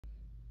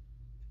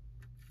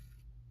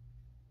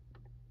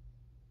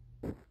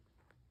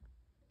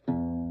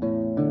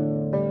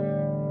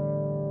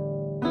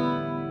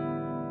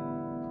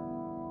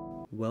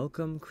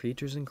Welcome,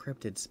 creatures and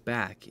cryptids,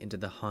 back into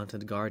the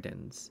Haunted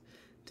Gardens.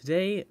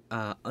 Today,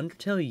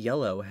 Undertale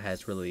Yellow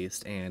has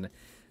released, and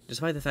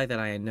despite the fact that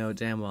I know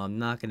damn well I'm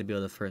not going to be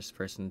the first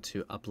person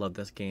to upload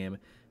this game,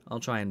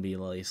 I'll try and be at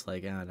least,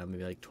 like, I don't know,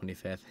 maybe like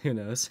 25th, who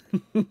knows.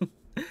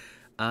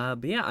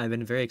 But yeah, I've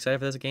been very excited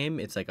for this game.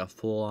 It's like a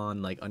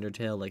full-on, like,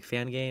 Undertale, like,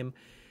 fan game.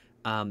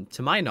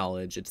 To my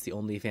knowledge, it's the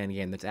only fan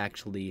game that's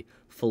actually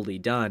fully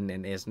done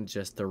and isn't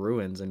just the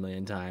ruins a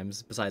million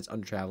times, besides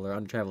Untraveler.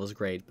 Untraveler is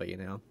great, but you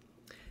know.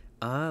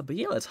 But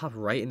yeah, let's hop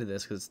right into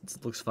this, because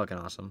it looks fucking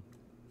awesome.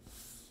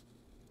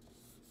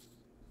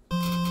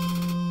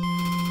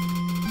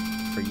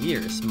 For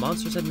years,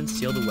 monsters have been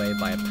sealed away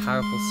by a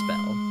powerful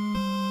spell.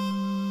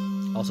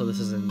 Also, this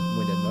is in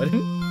winded mode.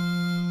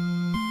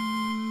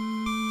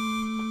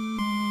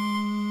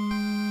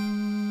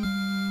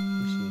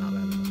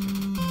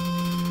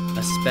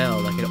 A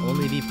spell that could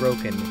only be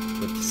broken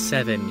with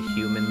 7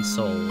 human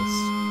souls.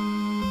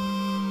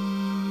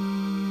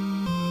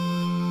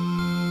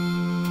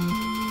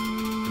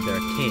 Their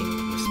king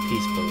was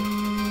peaceful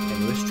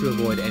and wished to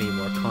avoid any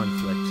more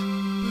conflict.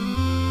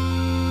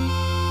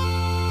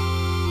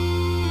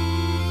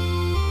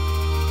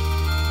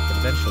 But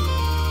eventually,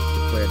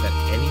 declared that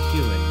any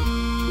human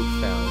who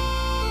fell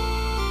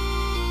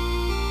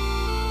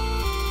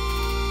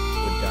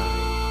would die.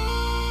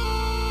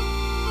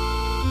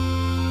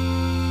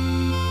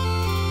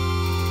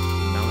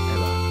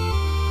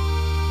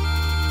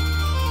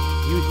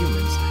 Few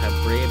humans have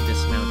braved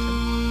this mountain.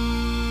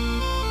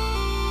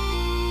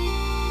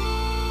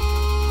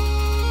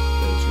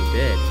 Those who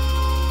did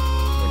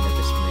were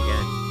never seen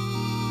again.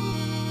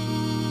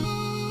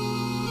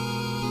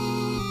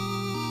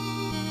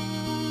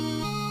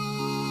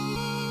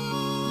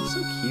 It's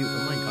so cute,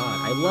 oh my god.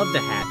 I love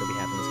the hat that we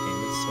have in this game,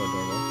 it's so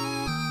adorable.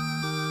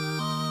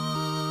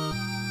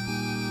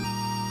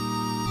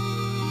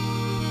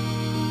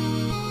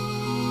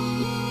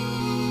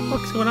 What the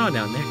fuck's going on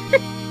down there?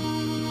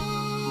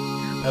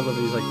 I love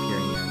that he's like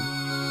peering in.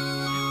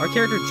 Our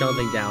character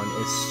jumping down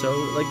is so,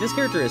 like, this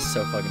character is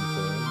so fucking cool.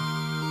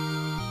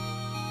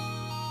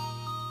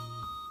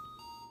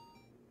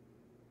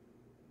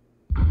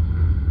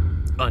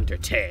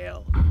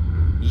 Undertale.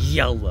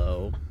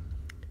 Yellow.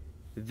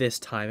 This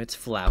time it's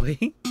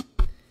flowey.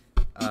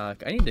 I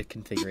need the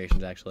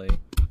configurations actually.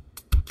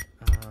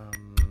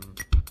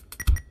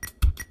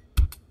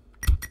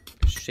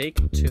 Shake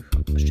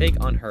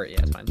on her,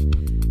 yeah, it's fine.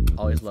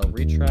 Always low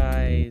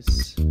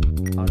retries,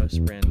 auto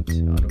sprint,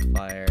 auto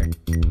fire.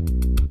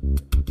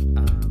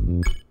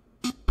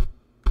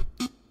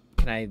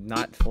 Can I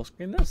not full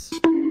screen this?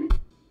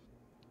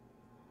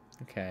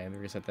 Okay, let me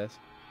reset this.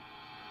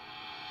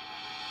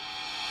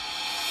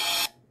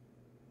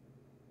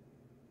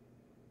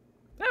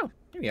 Oh,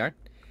 here we are.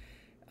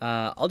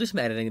 I'll do some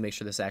editing to make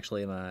sure this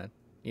actually,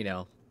 you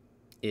know,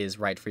 is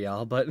right for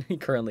y'all, but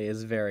currently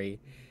is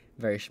very,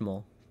 very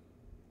small.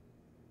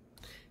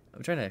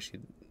 I'm trying to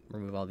actually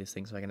remove all these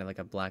things so I can have like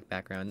a black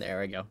background.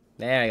 There we go.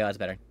 There we go, that's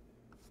better.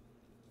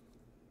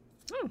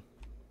 Oh.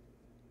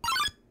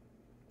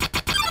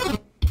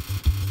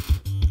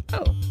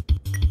 Oh.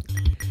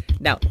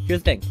 Now,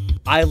 here's the thing.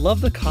 I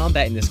love the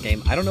combat in this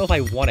game. I don't know if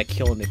I want to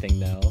kill anything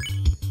though.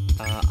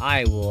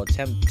 I will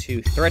attempt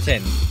to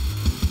threaten.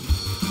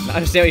 I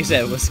understand what you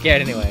said, was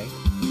scared anyway.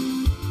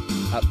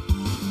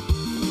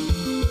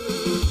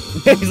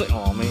 He's like,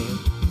 oh man.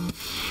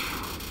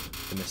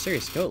 The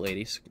mysterious goat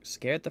lady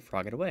scared the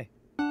frogget away.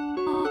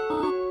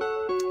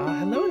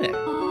 Hello there.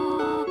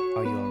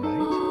 Are you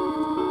alright?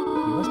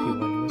 You must be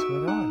wondering what's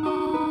going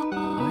on.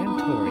 I am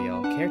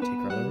Toriel,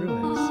 caretaker of the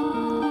ruins.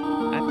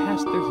 I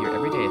pass through here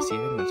every day to see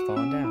if anyone's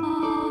fallen down.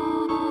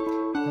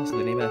 It's also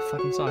the name of that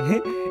fucking song.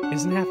 It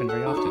doesn't happen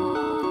very often.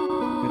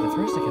 You're the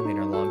first to come in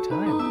a long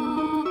time.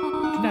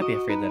 Do not be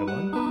afraid, little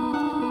one.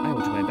 I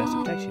will do my best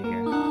to protect you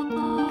here.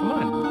 Come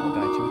on, I'll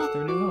guide you to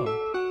your new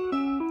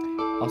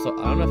home. Also,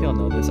 I don't know if y'all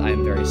know this, I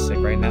am very sick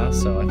right now,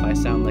 so if I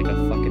sound like a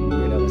fucking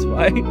weirdo, that's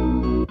why.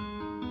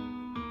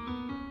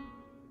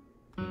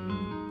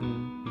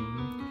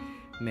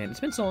 Man, it's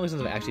been so long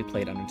since I've actually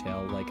played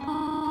Undertale, like,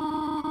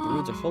 the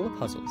ruins are full of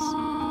puzzles.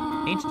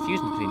 Ancient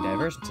fusions between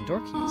diversions and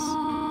door keys.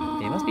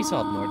 They must be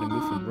solved in order to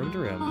move from room to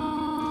room.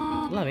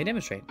 Allow me to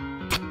demonstrate.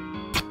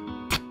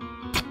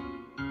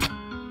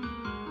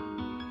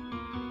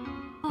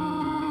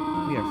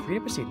 We are free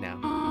to proceed now.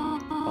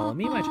 Follow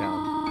me, my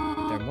child.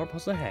 There are more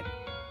puzzles ahead.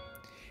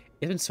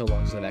 It's been so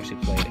long since I've actually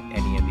played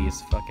any of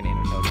these fucking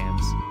Undertale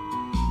games.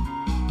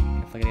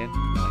 Can I flick it again?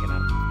 No, I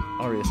cannot.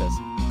 I'll read what it says.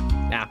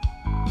 Now.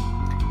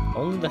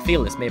 Only the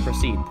fearless may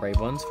proceed, brave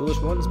ones. Foolish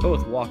ones,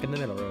 both walk in the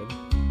middle road.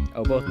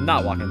 Oh, both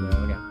not walk in the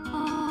road, okay.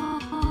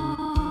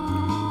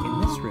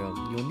 In this room,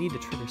 you'll need to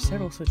trigger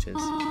several switches. Do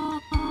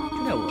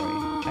not worry,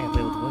 I have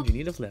labeled the ones you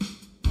need to flip.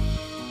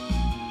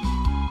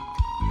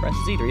 Press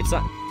Z to read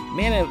sign.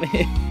 Man, I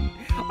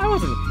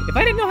wasn't. If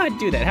I didn't know how to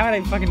do that, how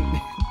would I fucking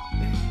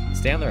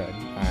stay on the road?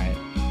 Alright.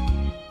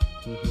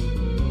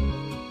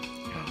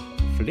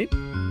 Flip.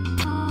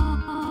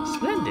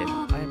 Splendid.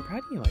 I am proud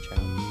of you, my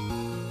child.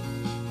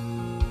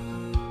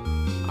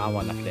 I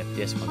want to flip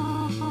this one.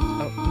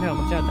 Oh, no,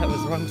 watch out, that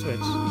was the wrong switch.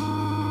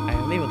 I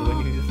enabled the one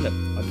you need to flip.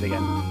 I'll do it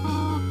again.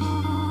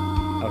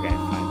 Okay,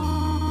 fine.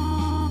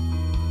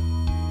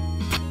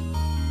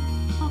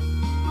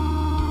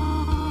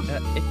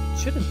 It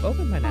should have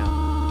opened by now.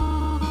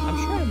 I'm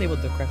sure I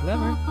enabled the correct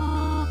lever.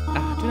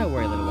 Do not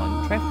worry, little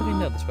one. Try flipping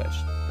the other switch.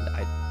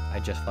 I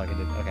just fucking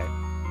did. Okay.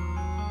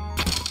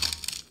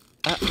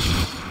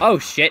 Oh,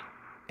 shit.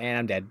 And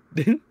I'm dead.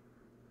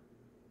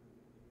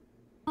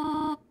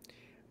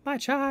 My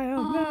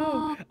child,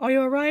 no! Are you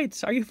alright?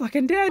 Are you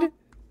fucking dead?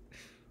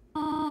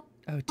 Oh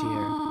dear.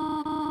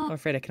 I'm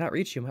afraid I cannot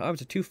reach you. My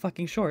arms are too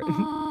fucking short.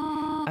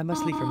 I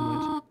must leave for a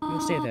moment. You will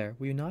stay there,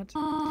 will you not?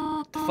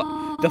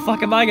 The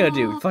fuck am I gonna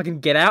do? Fucking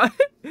get out?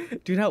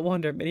 Do not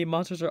wander. Many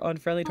monsters are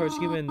unfriendly towards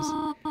humans.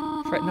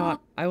 Fret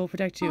not. I will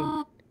protect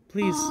you.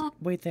 Please,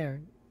 wait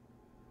there.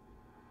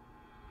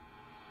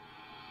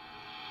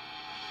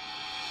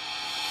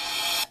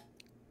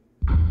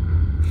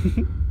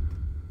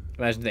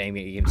 Imagine the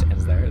game just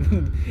ends there.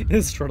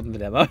 It's shorter than the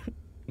demo.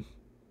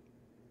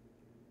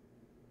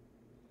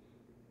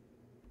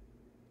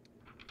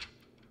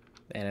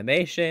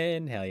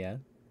 Animation, hell yeah.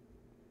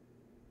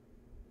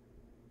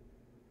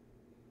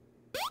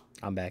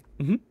 I'm back.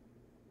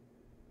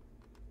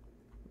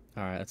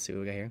 Alright, let's see what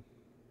we got here.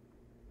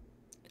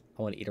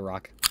 I want to eat a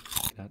rock.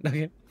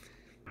 Okay.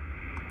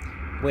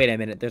 Wait a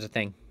minute, there's a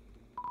thing.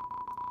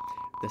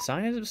 The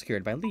sign is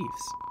obscured by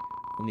leaves.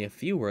 Only a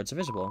few words are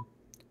visible.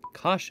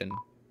 Caution.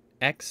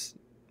 X.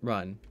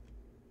 Run.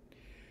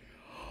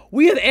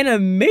 We have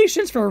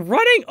animations for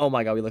running! Oh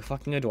my god, we look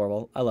fucking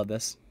adorable. I love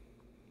this.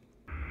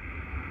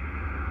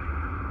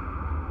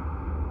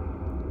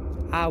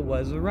 I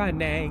was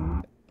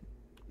running.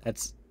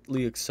 That's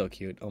looks so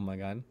cute. Oh my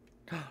god.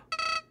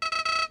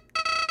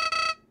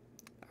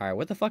 Alright,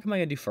 what the fuck am I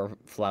gonna do for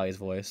Flowey's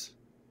voice?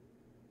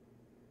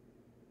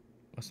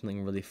 What's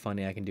something really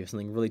funny I can do?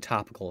 Something really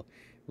topical.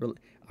 Really...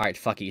 Alright,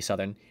 fuck you,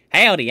 Southern.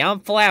 Howdy,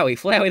 I'm Flowey.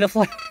 Flowey the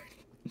Flower.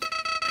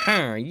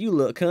 Huh, you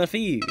look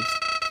confused.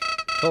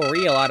 For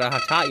real, I'd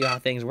have taught you how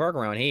things work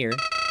around here.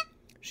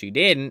 She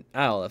didn't.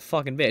 Oh, the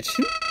fucking bitch.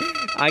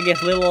 I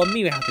guess little old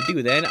me would have to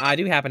do then. I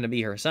do happen to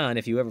be her son.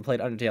 If you ever played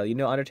Undertale, you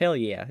know Undertale?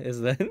 Yeah,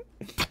 is the...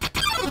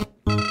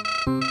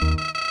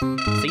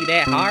 See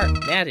that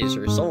heart? That is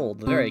her soul.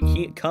 The very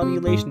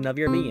cumulation of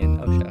your being.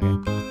 Oh, shit, okay.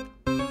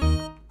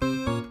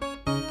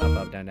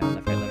 Up, down,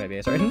 left, right,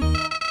 B, sorry.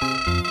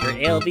 Your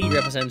LV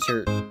represents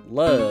your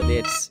love.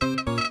 It's...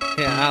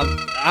 Yeah,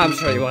 I'm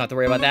sure you won't have to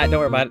worry about that. Don't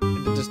worry about it.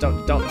 Just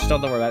don't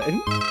worry about it.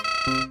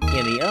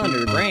 In the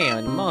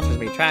underground, monsters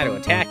may try to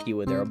attack you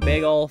with their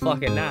big old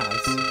fucking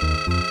knives.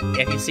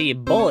 If you see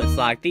bullets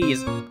like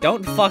these,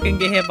 don't fucking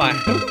get hit by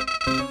them.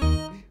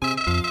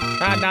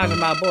 Try dodging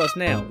my bullets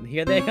now.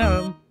 Here they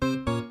come.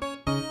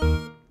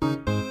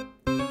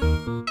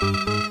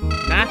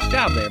 Nice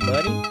job there,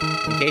 buddy.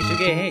 In case you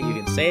get hit, you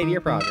can save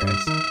your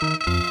progress.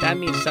 That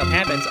means if something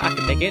happens, I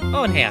can make it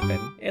unhappen.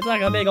 It's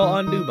like a big ol'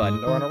 undo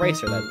button or an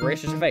eraser that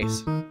erases your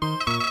face. You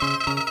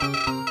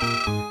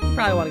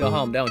probably want to go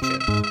home, don't you?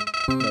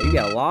 Well, you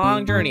got a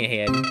long journey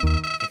ahead.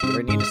 If you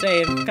ever need to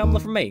save, come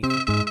look for me.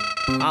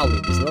 I'll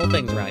leave these little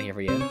things around here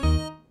for you.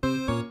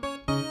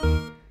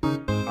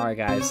 Alright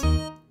guys,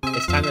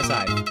 it's time to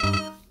decide.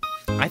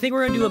 I think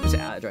we're gonna do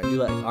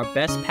like our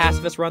best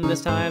pacifist run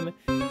this time,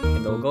 and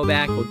then we'll go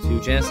back, we'll do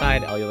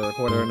genocide, I'll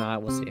record it or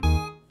not, we'll see.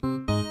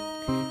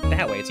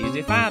 That way it's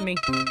easy to find me.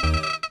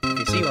 If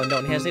you see one,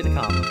 don't hesitate to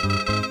call me.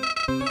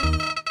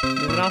 And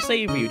then I'll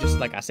save you, just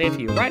like I saved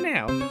you right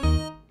now.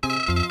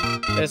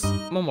 There's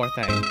one more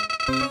thing.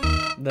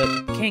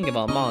 The king of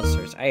all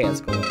monsters,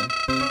 Asgore.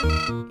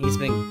 He's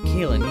been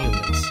killing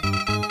humans.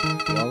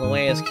 The only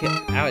way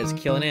out is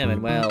killing him,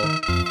 and well,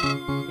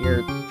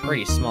 you're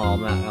pretty small,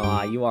 I'm not gonna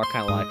lie. You are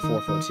kind of like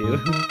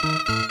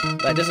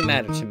 4'2". That doesn't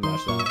matter too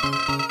much, though.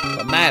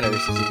 What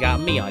matters is you got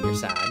me on your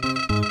side.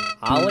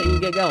 I'll let you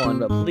get going,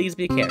 but please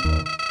be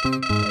careful.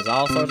 There's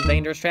all sorts of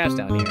dangerous traps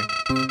down here.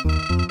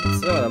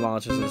 And so are the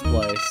monsters in this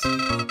place.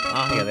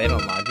 Oh yeah, they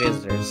don't like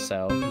visitors,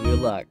 so good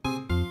luck.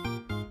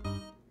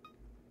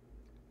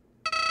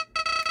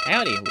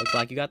 Howdy, looks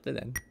like you got the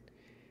then.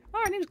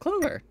 Oh, her name's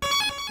Clover.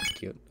 That's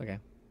cute, okay.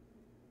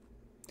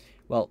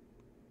 Well,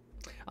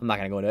 I'm not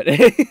gonna go into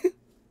it.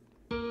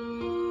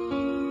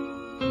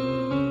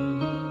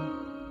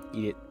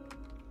 Eat it.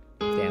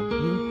 Damn.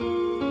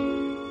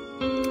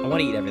 I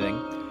want to eat everything.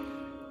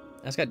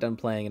 I just got done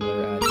playing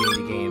another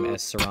D&D game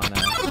as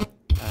Serana.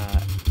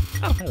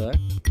 Oh, hello there.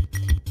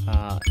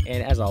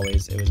 And as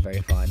always, it was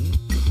very fun.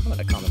 I'm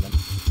gonna comment them.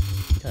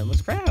 Tell him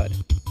looks proud.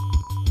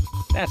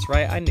 That's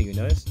right, I knew you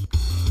noticed.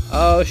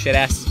 Oh, shit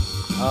ass.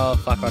 Oh,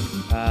 fuck.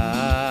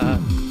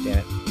 Damn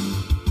it.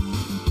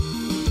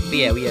 But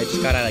yeah, we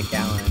just got out of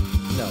Gallon.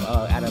 No,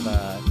 out of,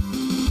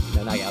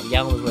 no, not Gallon.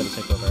 Gallon was where the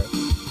took over.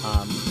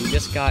 We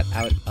just got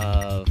out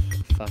of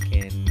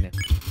fucking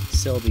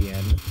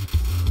Sylvian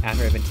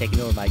after I've been taken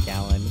over by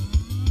Gallon.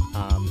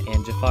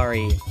 And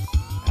Jafari,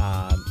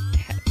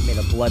 made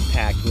a blood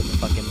pact with the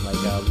fucking,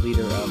 like,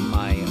 leader of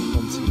my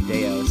home city,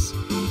 Deos.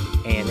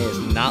 and it is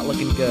not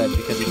looking good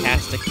because he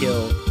has to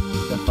kill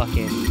the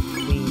fucking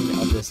queen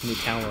of this new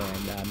tower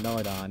in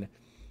Meladon.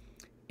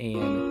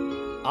 And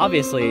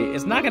obviously,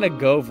 it's not gonna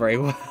go very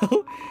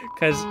well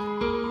because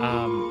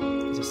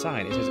it's a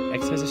sign. It says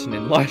exposition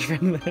in large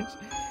fragments.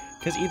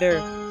 Because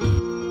either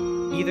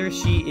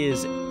she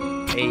is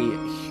a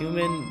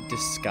human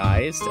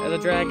disguised as a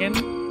dragon,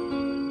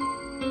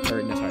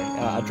 or no, sorry,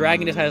 a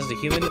dragon disguised as a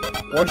human,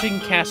 or she can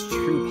cast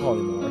true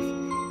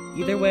polymorph.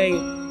 Either way,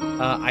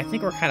 I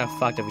think we're kind of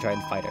fucked if we try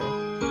and fight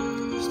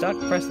her. Stuck,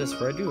 press this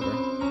for a do-over.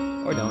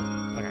 Or don't.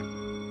 Okay.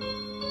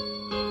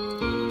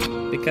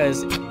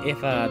 Because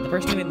if the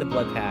person who made the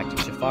blood pact,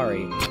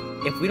 Jafari,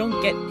 if we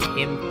don't get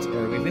him,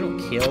 or if we don't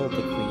kill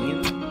the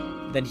queen,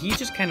 then he's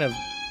just kind of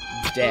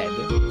dead,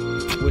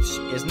 which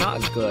is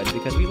not good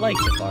because we like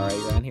Jafari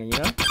around here, you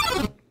know?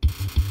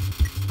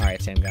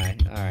 Alright, same guy.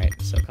 Alright,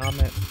 so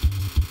comment.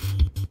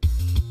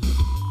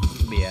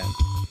 But yeah.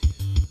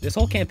 This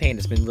whole campaign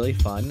has been really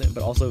fun,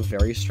 but also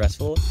very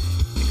stressful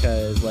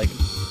because, like,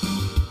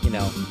 you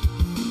know,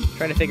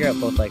 trying to figure out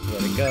both, like,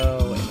 where to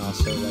go and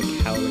also, like,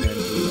 how we're gonna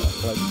do,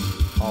 like,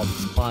 all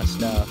this plot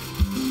stuff.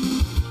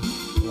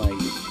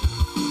 Like,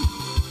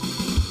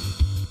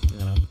 I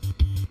don't know.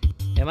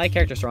 And my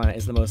character, Serana,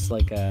 is the most,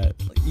 like,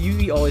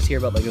 you always hear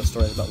about, like, those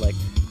stories about, like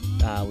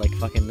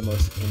fucking the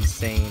most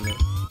insane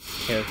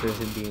characters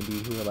in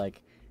D&D who are,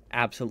 like,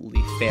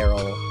 absolutely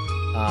feral.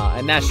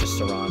 And that's just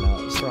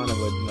Serana. Serana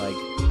would, like,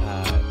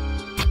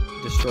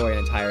 destroy an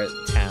entire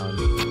town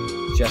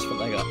just for,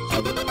 like, a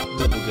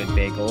really good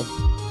bagel.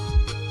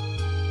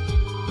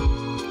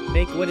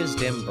 Make what is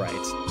dim bright.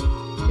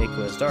 Make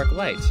what is dark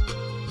light.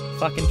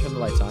 Fucking turn the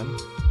lights on.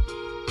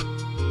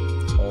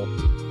 Oh.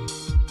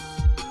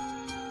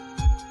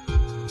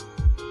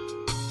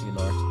 Need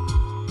more.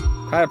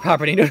 Private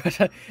property.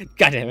 God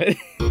damn it.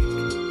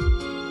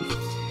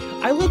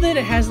 I love that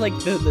it has, like,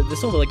 the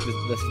sort of, like,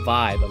 the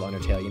vibe of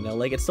Undertale, you know?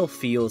 Like, it still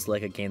feels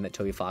like a game that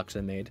Toby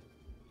Foxson made.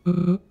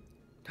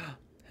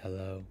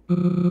 Hello.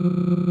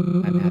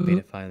 I'm happy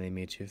to finally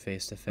meet you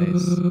face to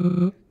face.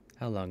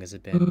 How long has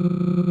it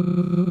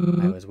been?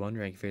 I was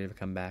wondering if you'd ever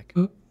come back.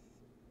 No.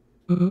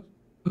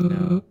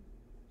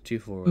 Too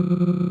forward.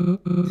 Who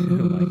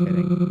am I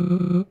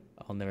kidding?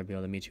 I'll never be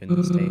able to meet you in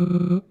this state.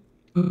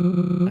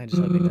 I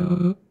just hope you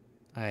know.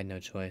 I had no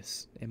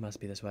choice. It must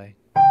be this way.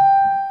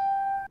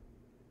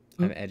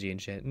 I'm edgy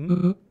and shit.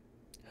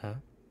 Huh?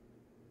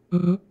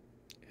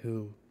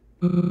 Who?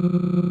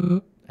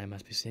 I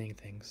must be seeing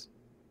things.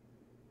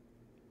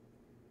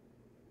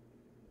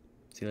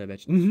 See you later,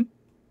 bitch.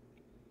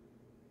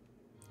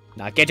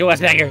 Now get your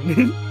ass back here!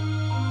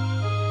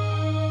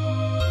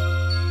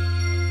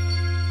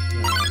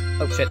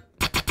 Oh shit.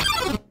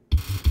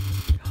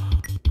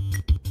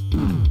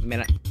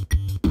 Man,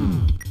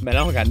 I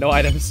don't got no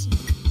items.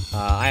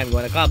 I am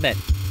going to combat.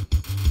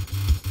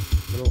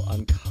 A little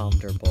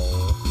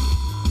uncomfortable.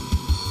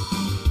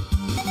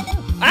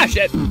 Ah,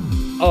 shit!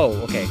 Oh,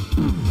 okay.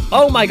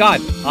 Oh my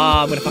god!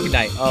 I'm gonna fucking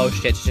die. Oh,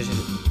 shit.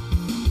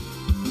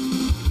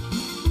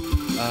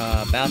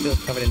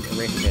 Battlefield's covered in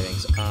erasure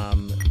savings.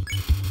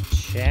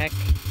 Check.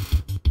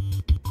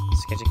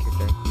 Sketchy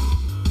character.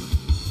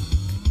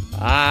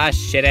 Ah,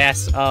 shit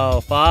ass.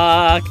 Oh,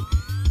 fuck.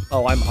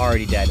 Oh, I'm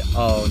already dead.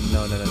 Oh,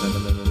 no.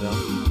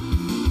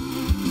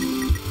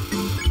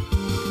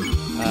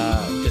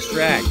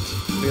 Distract.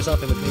 Put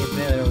yourself in between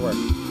and it'll work.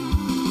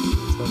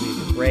 It's going to be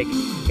a break.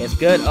 It's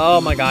good.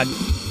 Oh my god.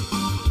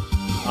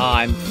 Oh,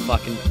 I'm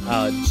fucking.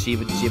 I'm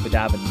speaking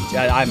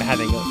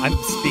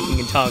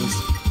in tongues.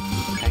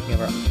 Attacking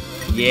over.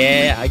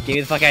 Yeah, get me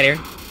the fuck out of here.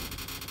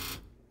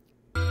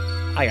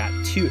 I got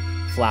 2.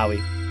 Flowey.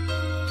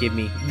 Give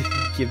me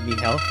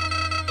health.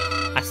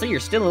 I see you're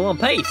still in one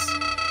piece.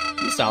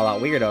 You saw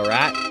that weirdo,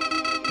 right?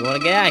 You want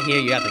to get out of here,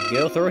 you have to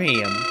go through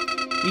him.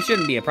 He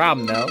shouldn't be a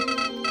problem, though.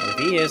 And if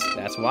he is,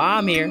 that's why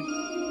I'm here.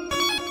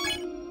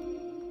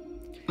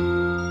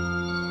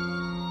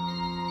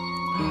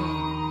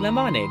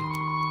 Lemonade.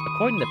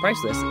 According to the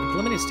price list, at the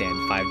lemonade stand,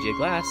 5G a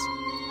glass.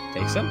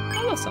 Take some?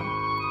 I love some.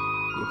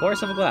 You pour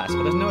yourself a glass,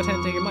 but there's no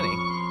attempt to take your money.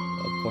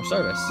 Well, poor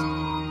service.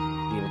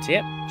 Give a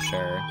tip?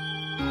 Sure.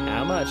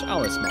 How much? I'll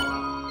let small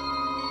out.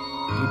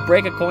 You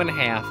break a coin in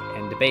half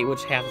and debate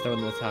which half to throw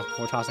in the toss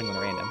before tossing one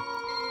at random.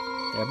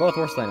 They're both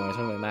worthless anyway, so it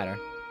doesn't really matter.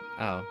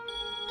 Oh.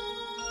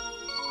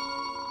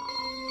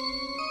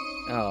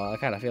 Oh, I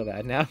kind of feel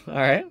bad now.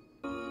 Alright.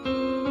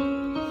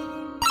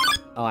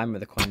 Oh, I remember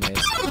the coin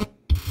maze.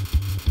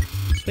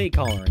 Sweet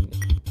corn.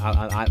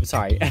 I'm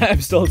sorry. I'm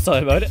still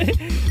sorry about it.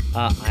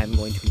 I'm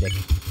going to lick.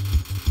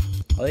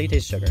 I'll let you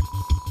taste sugar.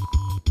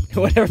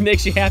 Whatever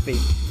makes you happy.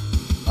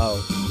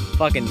 Oh,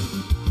 fucking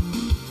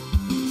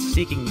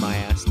seeking my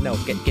ass. No,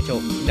 go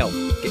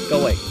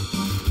away.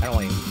 I don't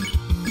want you.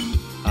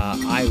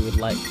 I would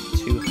like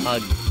to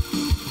hug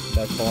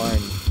the corn.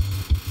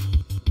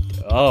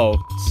 Oh,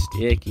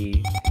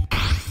 sticky.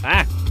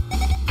 Ah!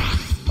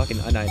 Fucking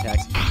undying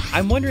attacks.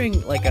 I'm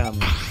wondering, like, I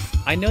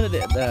know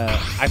that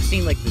I've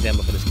seen, like, the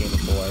demo for this game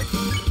before.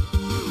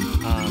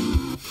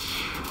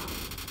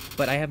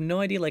 But I have no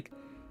idea, like,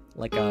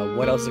 like,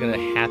 what else is gonna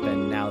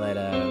happen now that,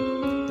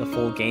 the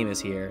full game is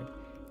here.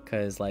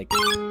 Cause, like,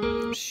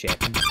 shit.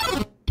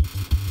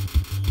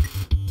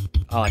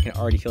 Oh, I can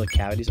already feel the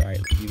cavities.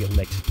 Alright, you get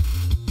licked.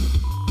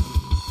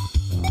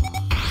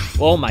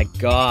 Oh my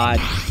god.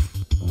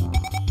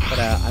 But,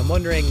 I'm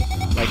wondering,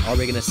 like, are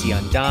we gonna see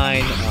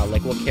Undyne?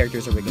 Like, what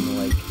characters are we gonna,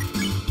 like,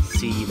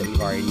 see that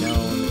we've already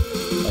known?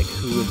 Like,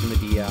 who is gonna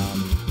be,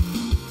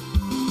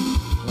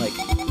 like,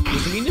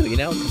 who's gonna be new, you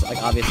know? Because,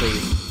 like, obviously,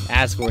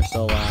 Asgore's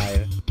still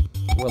alive.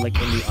 We're, like,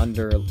 in the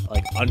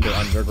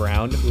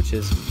underground, which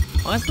is,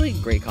 honestly,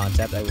 great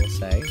concept, I will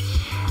say.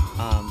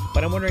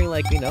 But I'm wondering,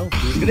 like, you know,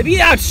 who's gonna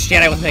be— oh,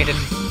 shit, I wasn't paying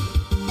attention.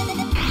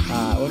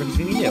 I wonder who's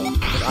gonna be new.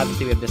 Because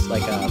obviously we have this,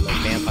 like,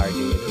 vampire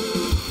dude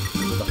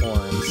with the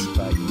horns,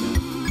 but, you know,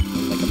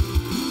 like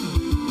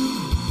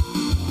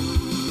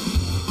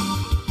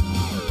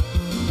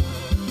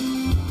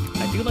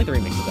I do like the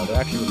remixes, though.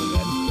 They're actually really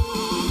good.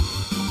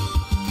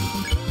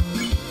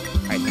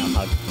 Alright, now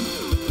hug.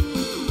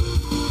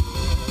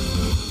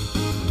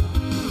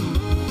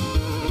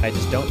 If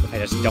I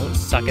just don't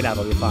suck it out,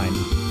 I'll be fine.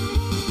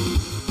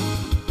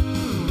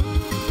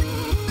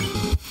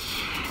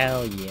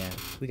 Hell yeah.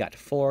 We got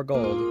 4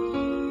 gold.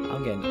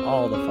 I'm getting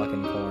all the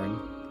fucking corn.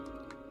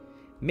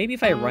 Maybe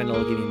if I run,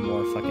 it'll give me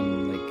more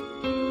fucking, like...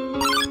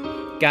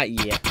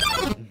 yeah.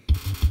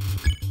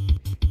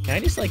 Can I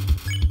just, like...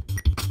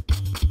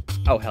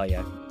 oh, hell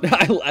yeah.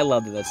 I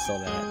love that that's still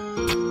that.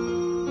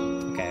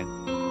 Okay.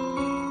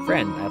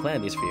 Friend, I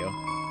planted these for you.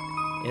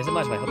 It isn't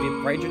much, but I hope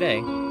you brighten your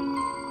day.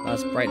 Not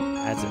as bright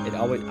as it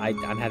always...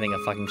 I'm having a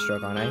fucking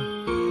stroke, aren't I?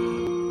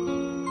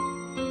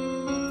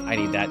 I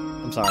need that.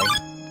 I'm sorry.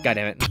 God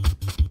damn it.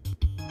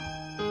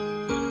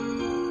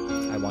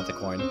 I want the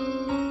coin.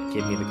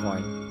 Give me the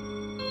coin.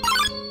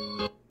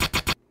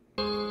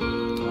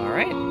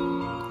 Alright.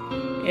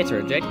 It's a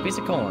rejected piece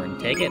of corn.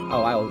 Take it.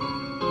 Oh, I will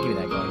give you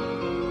that coin.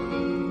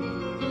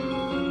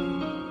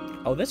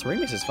 Oh, this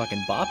remix is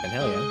fucking bopping.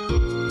 Hell yeah.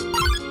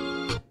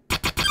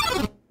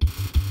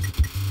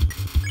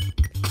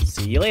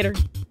 See you later.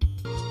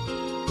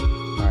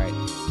 Alright.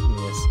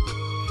 Yes.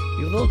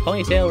 You have a little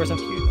ponytail or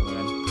something cute. Oh my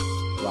god.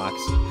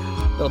 Rocks.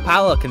 Little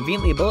pile of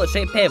conveniently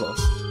bullet-shaped pebbles.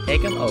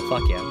 Take them? Oh,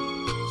 fuck yeah.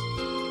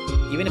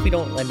 Even if we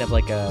don't end up,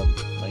 like,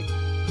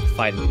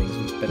 fighting things,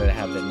 it's better to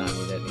have that not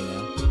need it, you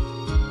know?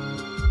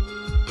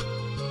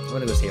 I'm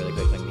gonna go see a really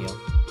quick thing, Neil.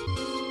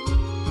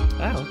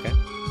 Oh, okay.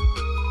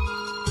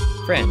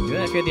 Friend, do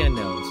not fear the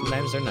unknown.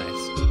 Sometimes they're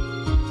nice.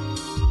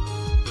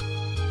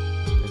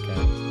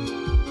 Okay.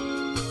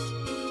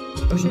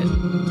 Oh, shit.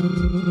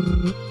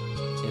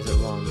 Is it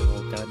wrong to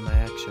hold doubt in my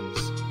actions?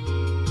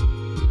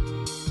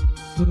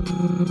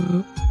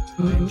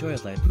 I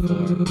enjoyed life before.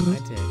 I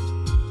did.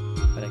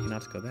 But I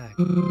cannot go back.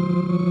 What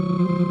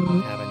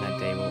happened that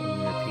day will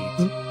only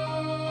repeat.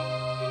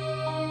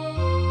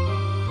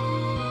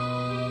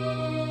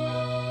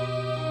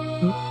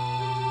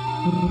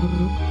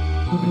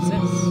 What is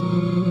this?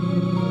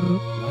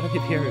 Why do they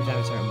appear every time I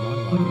start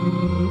monologuing?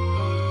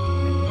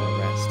 I need more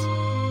rest.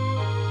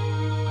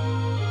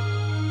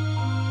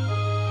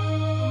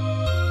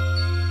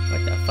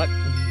 What the fuck?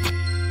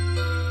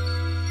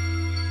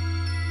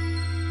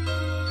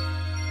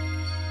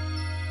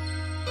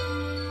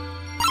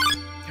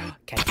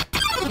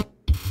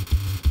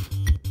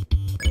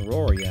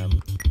 Aurorium.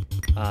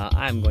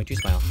 I'm going to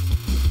smile.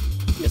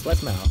 Yes, let's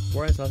smile.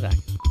 Where is my back?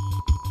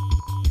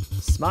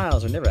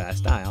 Smiles are never out of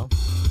style.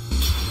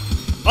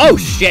 Oh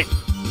shit!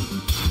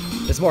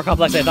 This is more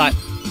complex than I thought.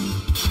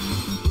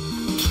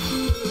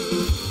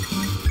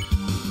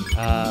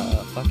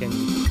 Fucking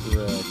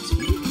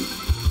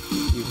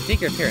critique? You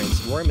critique your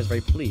appearance. Worm is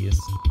very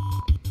pleased.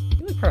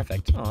 You look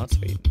perfect. Oh, that's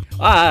sweet.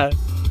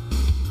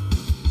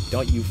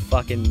 Don't you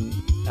fucking,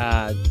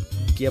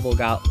 gibble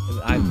got.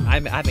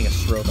 I'm having a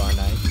stroke, aren't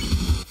I?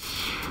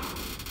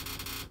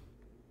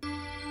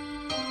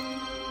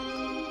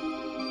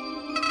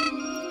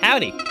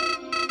 Howdy!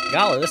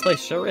 Golly, this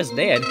place sure is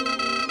dead.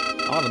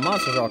 All the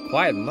monsters are all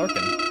quiet and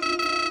lurking.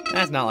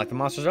 That's not like the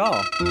monsters at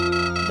all.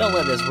 Don't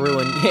let this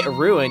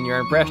ruin your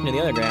impression of the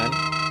underground.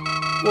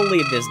 We'll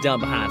leave this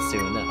dump behind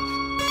soon enough.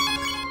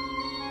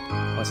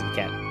 What's the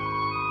cat?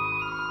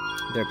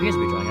 There appears to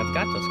be drawing. I've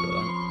got those go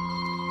on.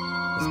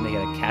 Does it make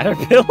it a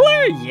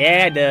caterpillar?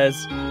 Yeah, it does.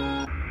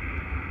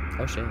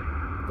 Oh shit.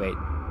 Wait.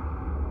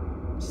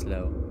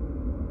 Slow.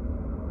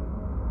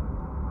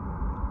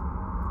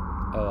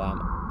 Oh,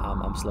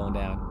 I'm slowing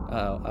down.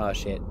 Uh-oh. Oh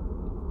shit.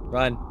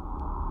 Run.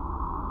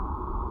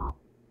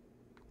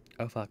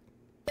 Oh fuck.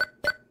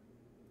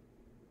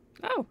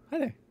 Oh, hi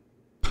there.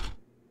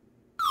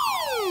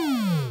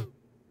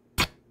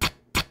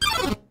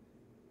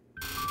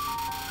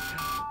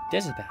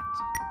 Desert bat.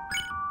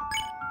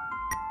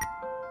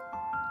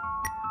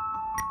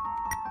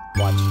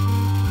 Watch.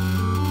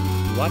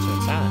 You watch it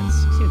in silence.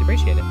 You seem to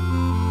appreciate it.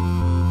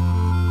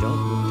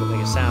 Don't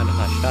make a sound.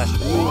 Hush, hush.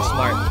 Ooh,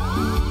 smart.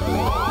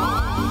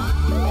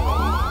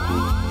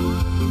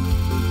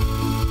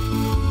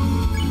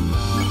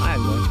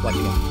 I'm going to watch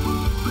again.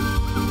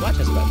 Watch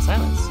us about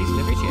silence. You seem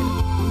to appreciate it.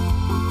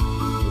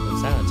 Move in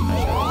silence.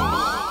 Hush,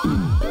 hush.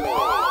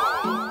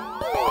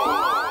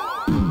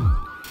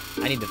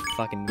 need to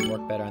fucking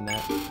work better on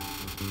that.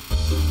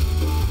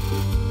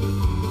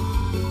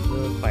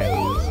 Ooh, quiet,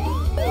 please.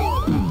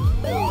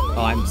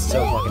 Oh, I'm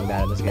so fucking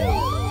bad at this game.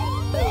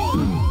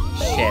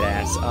 Shit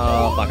ass.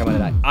 Oh, fuck, I'm gonna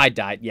die. I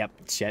died. Yep,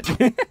 shit.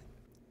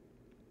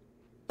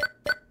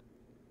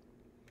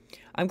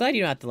 I'm glad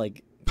you don't have to,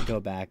 like, go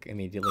back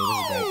immediately. This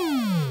is great.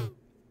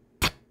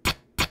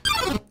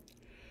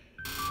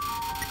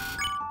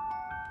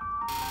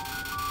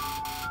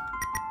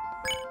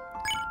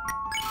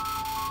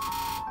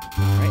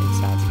 Alright, it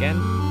sounds again.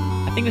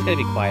 I think it's gonna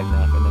be quiet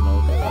enough, and then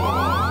they'll go.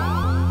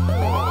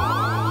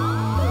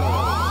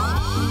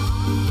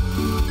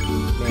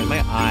 Man,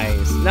 my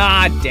eyes.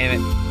 Nah, damn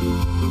it.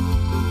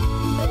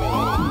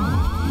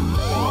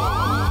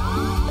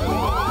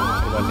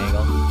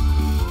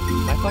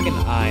 My fucking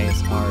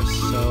eyes are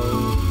so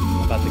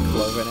about to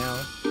close right now.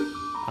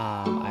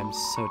 I'm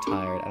so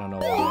tired. I don't know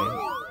why.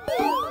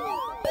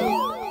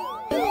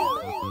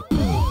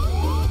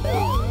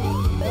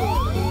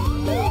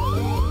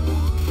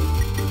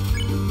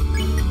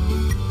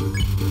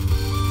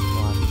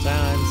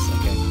 Silence.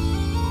 Okay.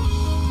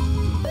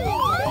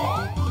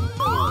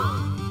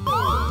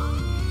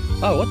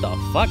 Oh, what the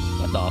fuck?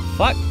 What the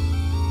fuck?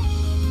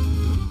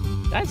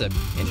 That's an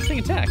interesting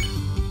attack.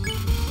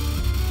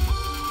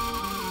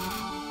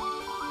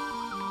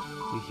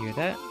 You hear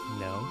that?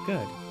 No.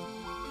 Good.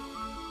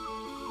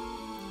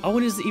 Oh,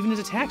 and even his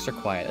attacks are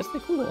quiet. That's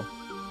pretty cool.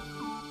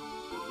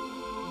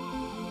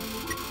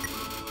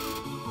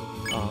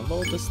 Oh,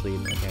 lulled to sleep.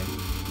 Okay.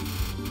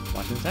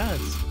 Watching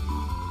silence.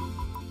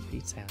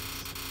 Sweet silence.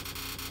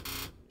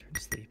 Turn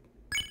to sleep.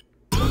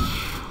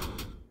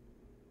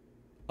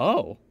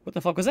 Oh, what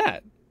the fuck was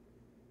that?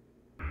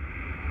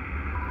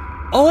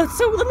 Oh,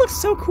 that looks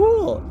so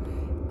cool.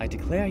 I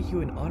declare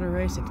you an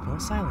honorary sentinel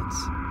of silence.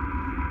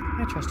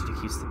 I trust you to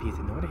keep the peace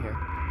in order here.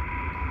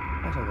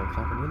 I shall go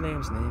conquer new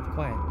lands in the name of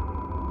quiet.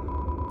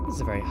 This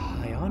is a very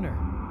high honor,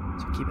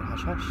 so keep it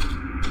hush-hush.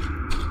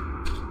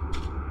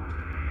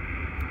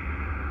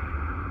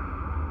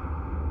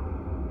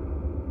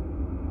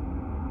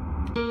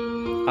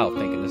 Oh,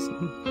 thank goodness.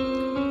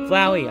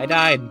 Flowey, I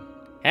died.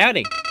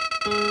 Howdy.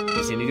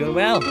 You seem to be doing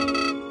well.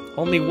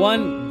 Only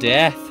one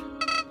death.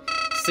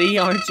 See,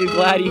 aren't you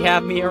glad you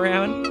have me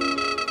around?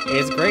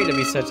 It's great to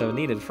be such a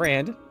needed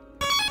friend.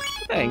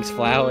 Thanks,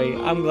 Flowey.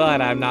 I'm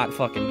glad I'm not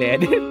fucking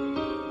dead.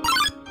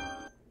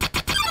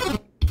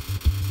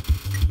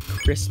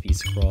 Crispy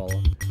Scroll.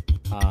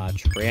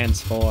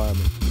 Transform.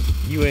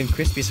 You and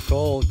Crispy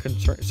Scroll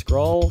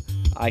scroll?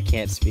 I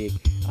can't speak.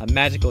 A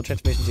magical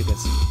transformation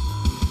sequence.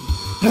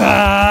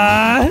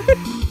 Ah!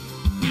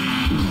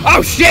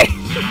 Oh shit!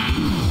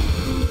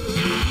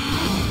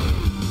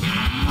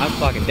 I'm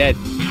fucking dead.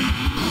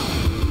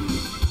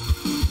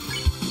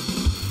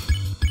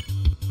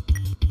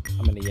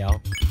 I'm gonna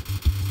yell.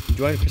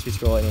 Joined Crispy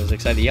Scroll and was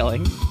excited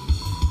yelling.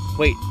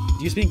 Wait,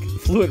 do you speak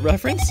fluent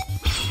reference?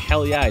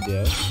 Hell yeah, I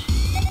do.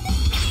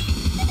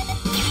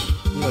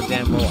 You know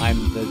damn well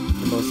I'm the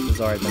most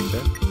bizarre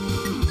adventure.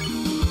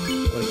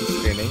 What is he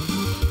screaming?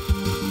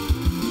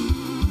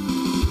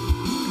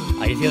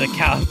 I can feel the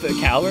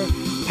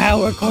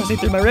power coursing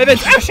through my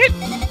ribbons. Oh shit!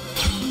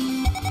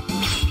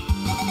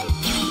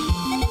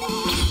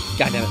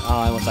 God damn it! Oh,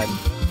 I almost died.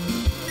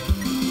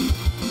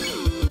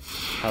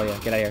 Hell yeah!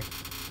 Get out of here!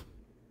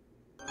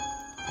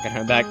 I gotta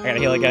turn back. I gotta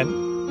heal again.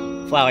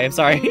 Flowey, I'm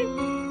sorry.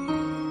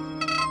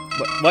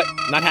 What?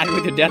 Not happy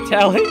with your death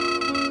tally?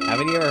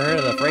 Haven't you ever heard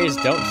of the phrase,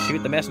 don't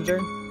shoot the messenger?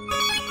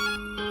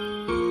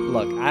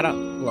 Look,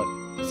 look,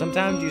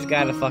 sometimes you just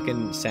gotta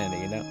fucking send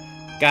it, you know?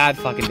 God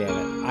fucking damn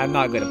it. I'm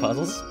not good at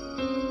puzzles.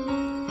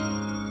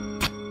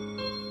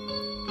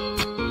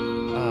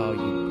 Oh,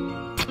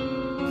 you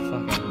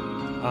fucking...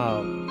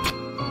 Oh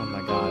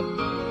my god.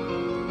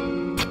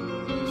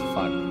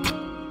 Fuck.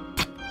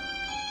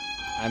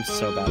 I'm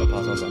so bad at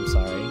puzzles, I'm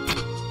sorry.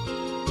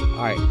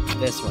 Alright,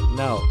 this one.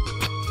 No.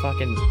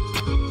 Fucking...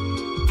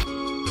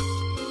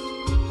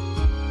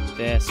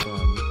 This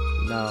one.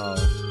 No.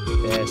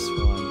 This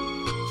one.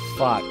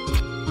 Fuck.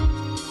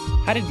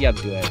 How did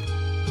Yub do it?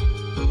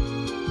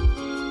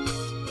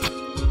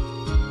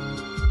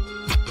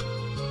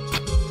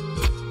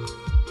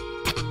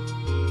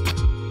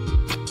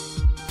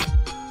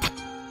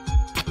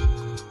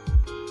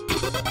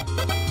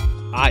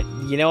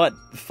 You know what?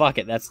 Fuck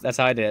it. That's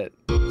how I did it.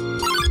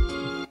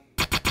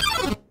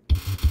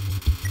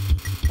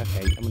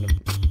 Okay, I'm gonna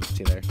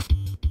see there.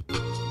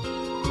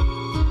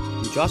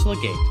 You jostle a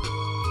gate.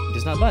 It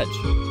does not budge.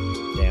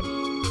 Damn.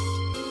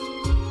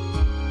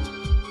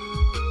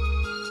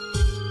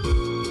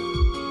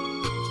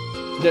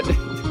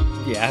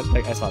 Yeah,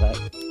 I saw that.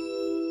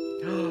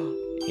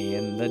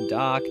 In the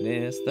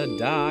darkness, the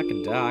dark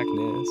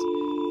darkness.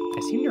 I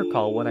seem to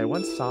recall what I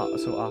once saw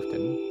so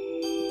often.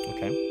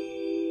 Okay.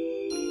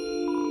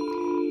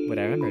 What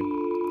I remembered,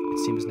 it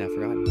seems now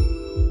forgotten.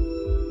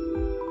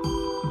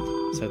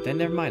 So then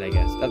never mind, I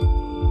guess.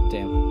 Oh,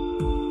 damn.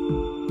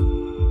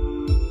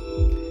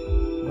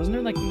 Wasn't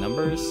there, like,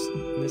 numbers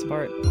in this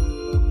part? What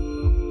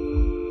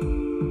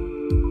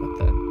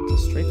the? It's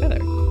a stray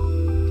feather.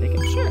 Take it?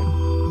 Sure.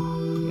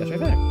 You got a stray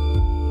feather.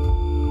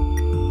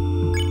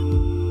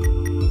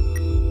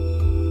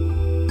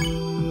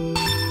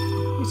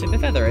 Slip a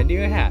feather into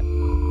your hat.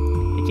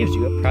 It gives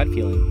you a proud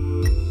feeling.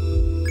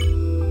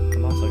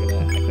 I'm also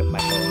gonna equip my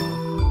bow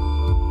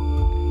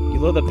now. You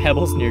load the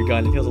pebbles in your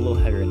gun. It feels a little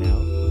heavier now.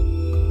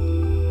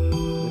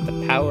 With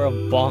the power of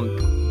bonk.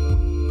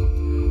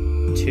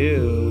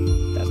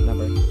 2. That's the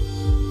number.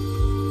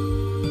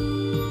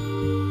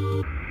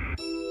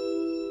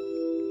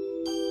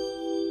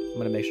 I'm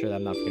gonna make sure that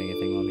I'm not forgetting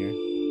anything while I'm here.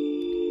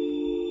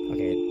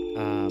 Okay,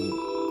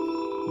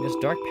 there's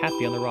a dark path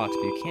beyond the rocks,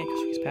 but you can't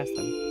squeeze past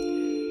them.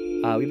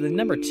 We have the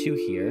number 2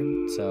 here,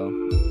 so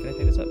can I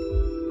pick this up?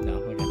 No,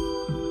 okay.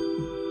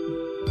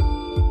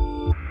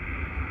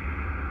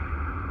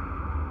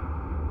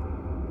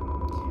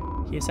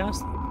 He is sound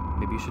asleep.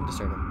 Maybe you shouldn't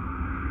disturb him.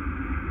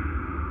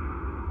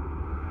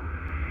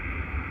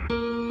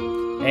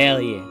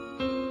 Hell yeah.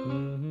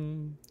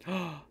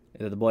 Is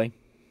that the boy?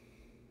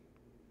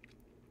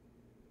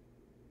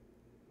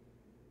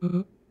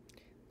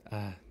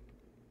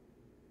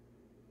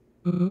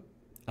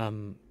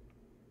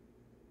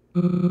 I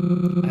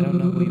don't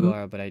know who you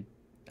are, but I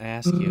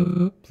ask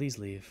you, please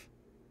leave.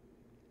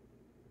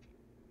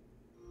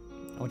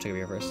 I want to check over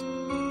here first.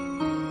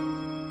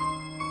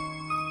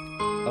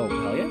 Oh,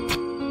 hell yeah?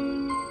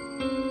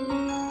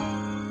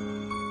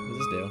 What does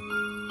this do?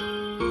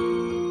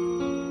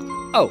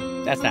 Oh,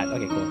 that's that.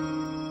 Okay, cool.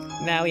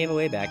 Now we have a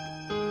way back.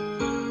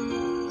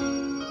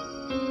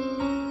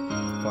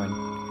 Corn.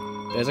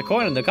 There's a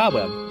corn in the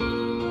cobweb.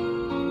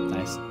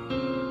 Nice.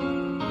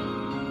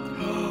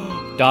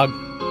 Dog.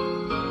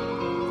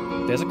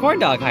 There's a corn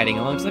dog hiding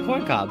amongst the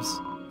corn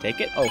cobs. Take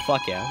it? Oh,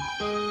 fuck yeah.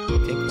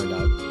 Take corn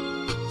dog.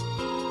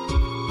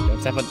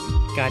 Don't step on...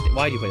 God,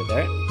 why'd you put it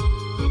there?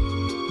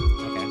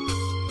 Okay.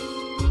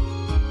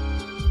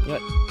 You know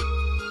what?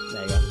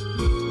 There you go.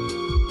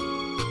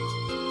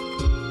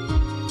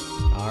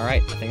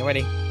 Alright, I think I'm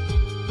ready.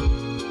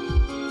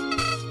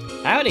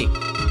 Howdy!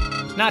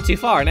 Not too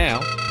far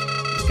now.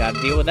 Just gotta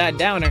deal with that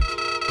downer.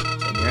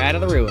 Then you're out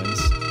of the ruins.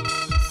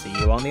 See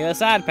you on the other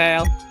side,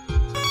 pal.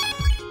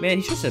 Man,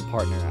 he should have said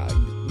partner.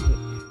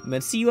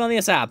 Man, see you on the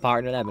other side,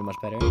 partner. That'd be much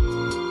better.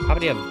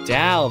 Property of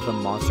Dal of the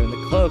monster in the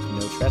cloak.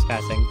 No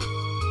trespassing.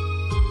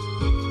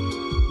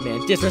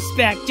 Man,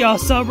 disrespect your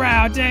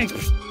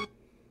surroundings.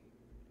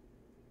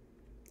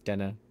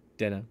 Dinner.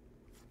 A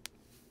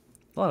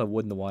lot of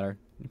wood in the water.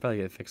 You probably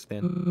get it fixed,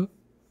 man.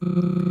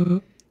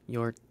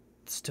 You're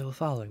still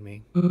following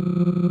me.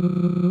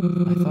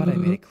 I thought I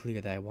made it clear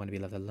that I want to be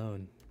left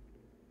alone.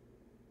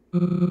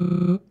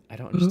 I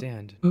don't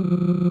understand.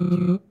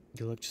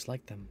 You look just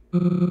like them.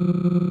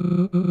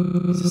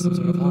 Is this some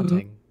sort of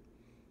haunting?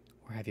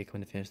 Or have you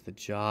come to finish the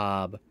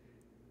job?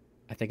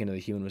 I think another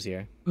human was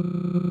here.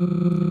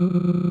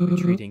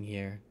 Retreating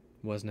here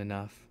wasn't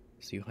enough,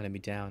 so you hunted me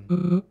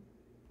down.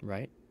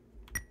 Right?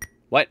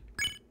 What?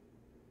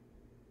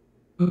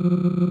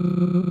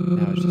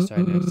 Now I was just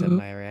starting to accept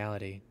my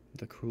reality.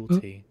 The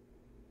cruelty.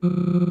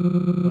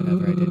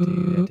 Whatever I did to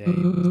you that day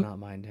was not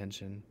my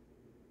intention.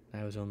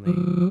 I was only...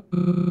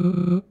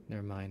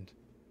 Never mind.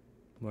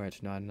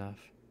 Words not enough.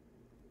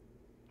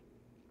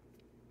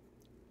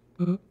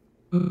 I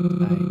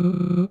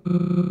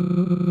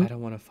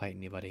don't want to fight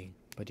anybody,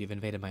 but you've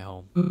invaded my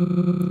home.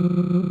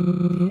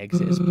 The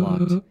exit is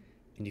blocked, and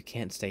you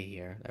can't stay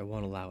here. I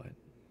won't allow it.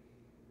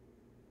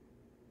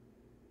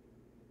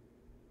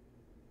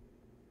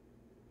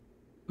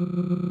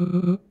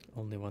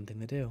 Only one thing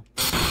to do.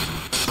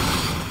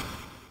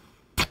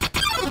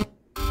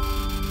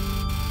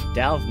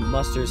 Dalv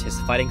musters his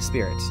fighting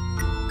spirit.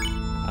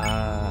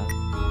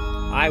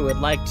 I would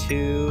like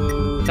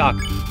to talk.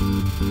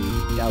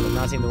 Dal does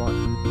not seem to want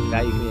to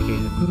value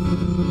communication.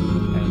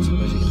 I don't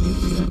suppose you can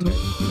leave me that turn,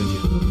 could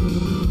you?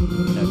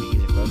 That would be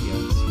easier for both of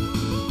us.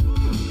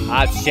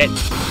 Ah, shit.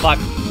 Fuck.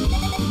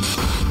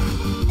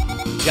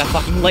 You got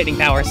fucking lightning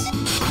powers.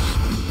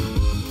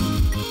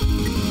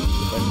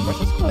 Where's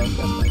this close?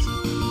 That's nice.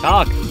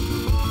 Talk!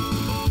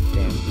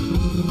 Damn.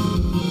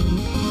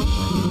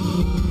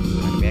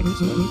 How do we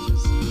access one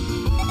beaches?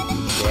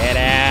 Dead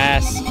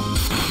ass!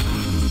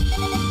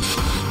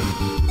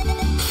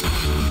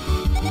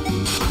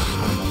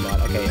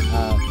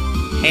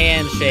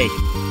 Handshake.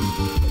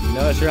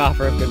 Notice your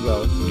offer of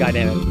goodwill. God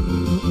damn it.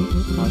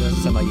 Oh, no,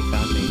 somehow you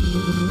found me.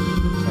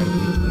 Sorry to be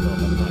illegal,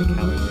 but I'm not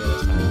cowering away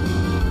this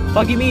time.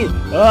 Fuck you mean?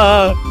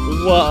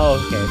 Whoa.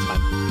 Okay, it's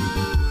fine.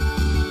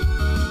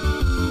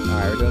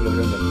 Alright, we're doing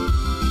good.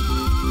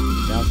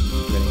 Now I'm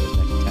getting this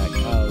next attack.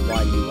 Oh,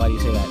 why do you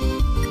say that?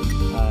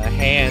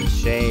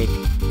 Handshake.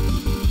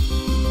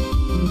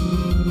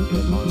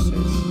 Good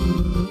monsters.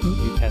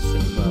 You pests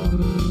as well. I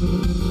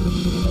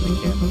don't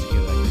care much of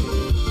you that crazy.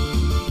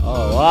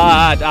 Oh,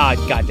 what? Ah,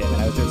 god damn it,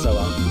 I was doing so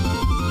well.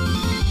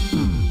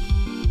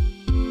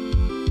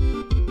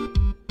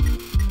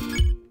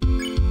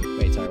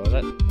 Wait, sorry, what was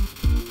that?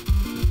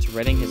 It's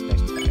reading his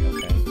next attack,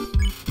 okay.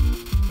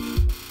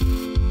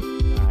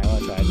 Alright, well, I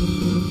tried.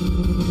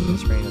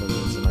 Just ran into the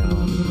rules of my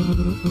home.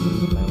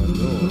 My own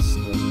rules.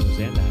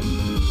 Understand that.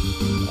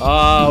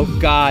 Oh,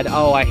 god.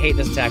 Oh, I hate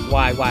this attack.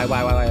 Why? No.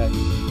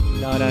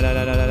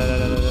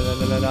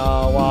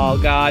 Oh,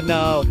 god,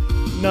 no.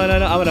 No, no,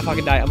 no, I'm gonna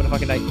fucking die. I'm gonna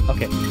fucking die.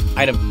 Okay,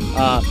 item.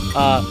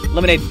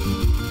 Lemonade.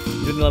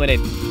 Drink the lemonade.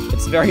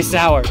 It's very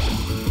sour.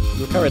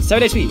 You recovered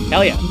 7 HP.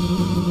 Hell yeah.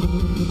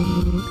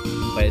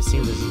 But it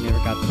seems as you never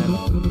got the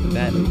memo.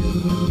 That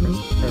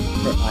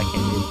or I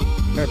can't read.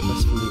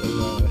 Purposefully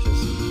ignoring wishes.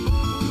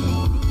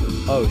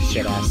 Oh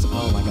shit ass.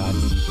 Oh my god.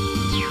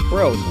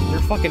 Bro,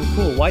 you're fucking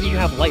cool. Why do you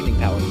have lightning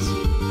powers?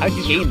 How'd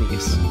you gain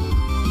these?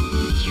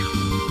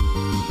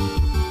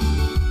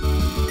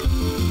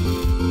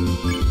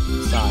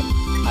 Sod.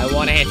 I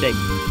want a handshake.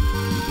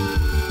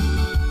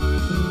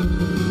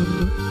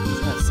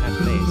 It's not a sad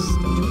face.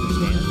 Don't you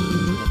understand? Don't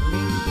you remember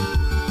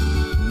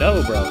me? No,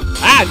 bro.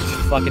 Ah!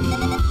 Fucking. I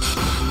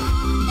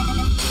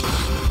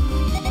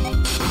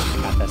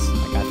got this. I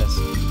got this.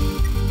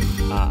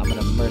 I'm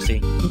gonna mercy.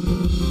 I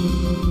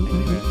know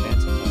you're a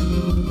phantom, but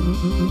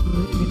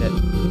maybe that.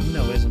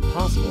 No, it isn't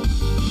possible.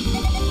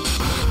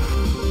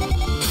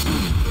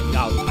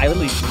 No, I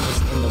literally was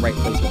in the right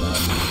place with that.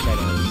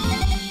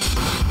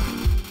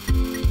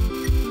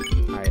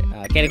 Alright,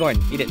 candy corn,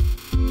 eat it.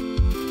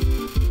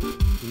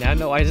 You now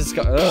know I just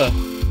got. Ugh.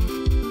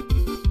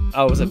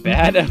 Oh, was it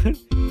bad?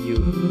 You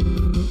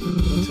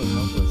look so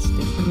helpless,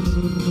 different.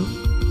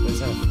 Is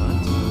that a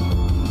front?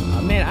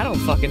 Man, I don't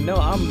fucking know.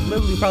 I'm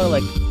literally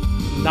probably like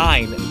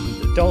 9.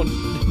 Don't.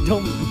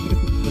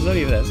 There's no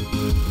need for this.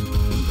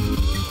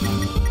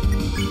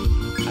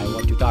 I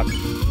want to talk.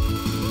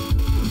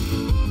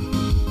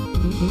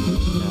 No,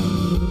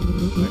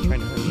 you're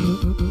trying to hurt me.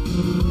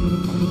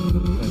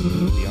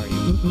 Who are you?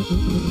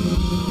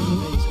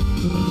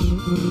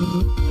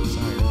 I'm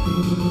sorry, really.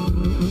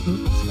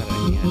 It's not I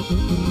can't.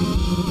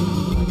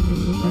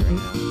 Right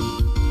now.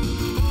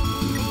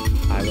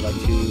 I would like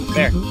to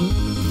spare.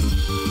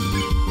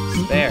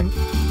 Spare.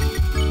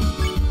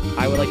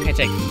 I would like a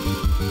handshake.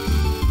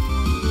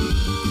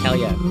 Hell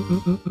yeah.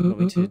 Want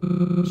me to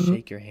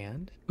shake your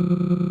hand?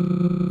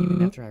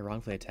 Even after I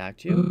wrongfully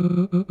attacked you?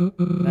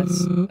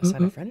 That's a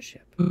sign of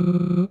friendship.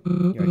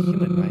 You're a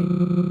human,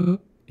 right?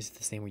 Is it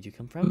the same where you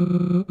come from?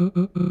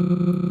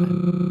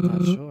 I'm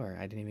not sure.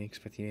 I didn't even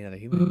expect you to be another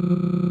human.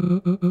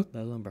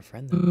 Let alone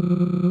befriend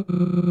them.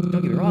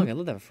 Don't get me wrong, I'd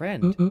love to have a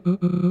friend. I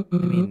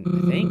mean,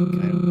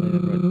 I don't really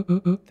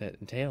remember what that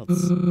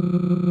entails.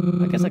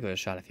 I guess I'll give it a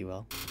shot if you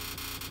will.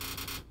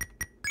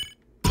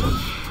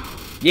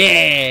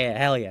 Yeah!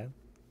 Hell yeah.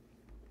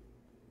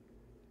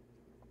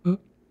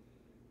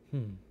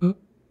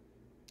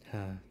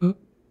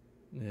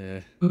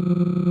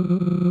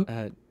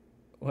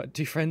 What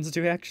do friends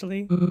do,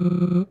 actually? Do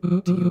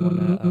you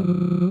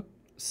wanna,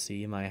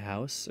 see my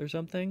house or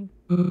something?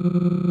 I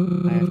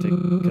have to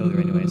go there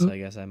anyway, so I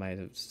guess I might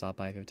have stopped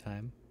by if you have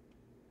time.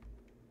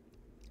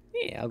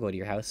 Yeah, I'll go to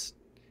your house.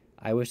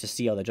 I wish to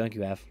see all the junk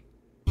you have.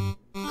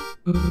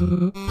 I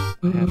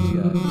have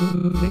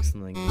to fix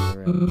something in the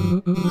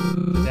room.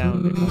 Sit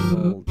down, get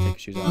comfortable, take your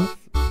shoes off.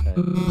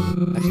 Actually,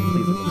 please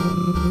leave them alone.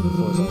 The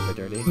floor's all a bit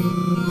dirty. No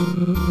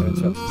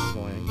interruptions this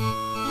morning.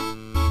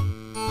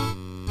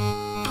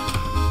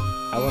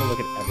 I want to look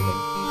at everything.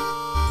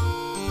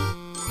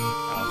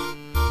 Oh.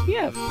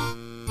 Yeah.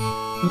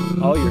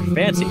 Oh, you're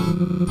fancy. Alright,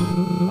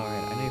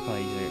 I know you're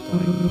probably easier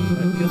going,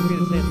 but feel free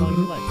to stay as long as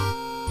you like.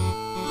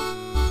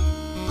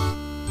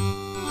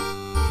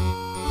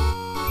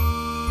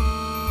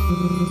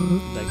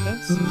 Like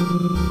this? Those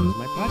are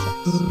my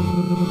projects.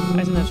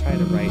 I did not try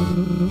to write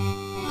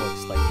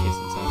books like Kids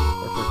and Stuff,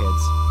 or for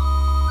kids.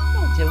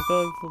 Oh,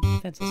 typical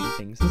pencils and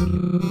things. That's cute.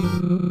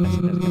 I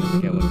sometimes kind of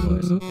forget what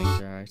colors and things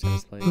there are outside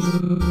this place.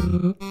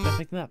 Gotta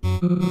pick them up. I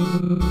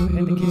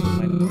think the kids would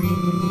find it more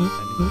interesting.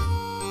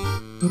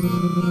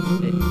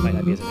 It might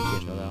not be as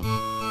educational, though.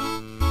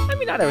 I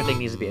mean, not everything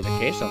needs to be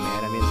educational,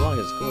 man. I mean, as long as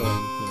it's cool, and,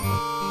 you know.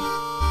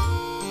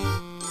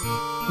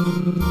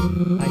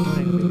 I don't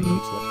have really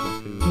heaps left for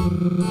food.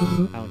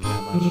 I don't care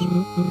how much.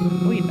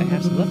 Wait, I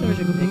have some leftovers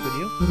you can take with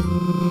you.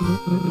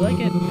 If you like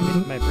it, I made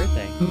it for my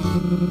birthday.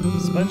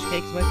 Sponge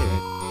cake is my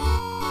favorite.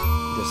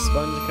 Just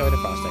sponge covered in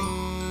frosting.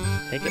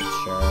 Take it?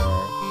 Sure.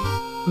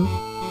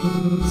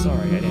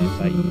 Sorry, I didn't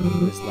invite you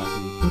this last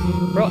week.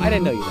 Bro, I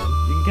didn't know you then.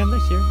 You can come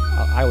next year.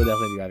 I will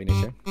definitely be arriving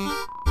next year.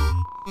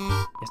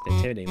 Yes, the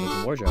intimidating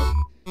looking wardrobe.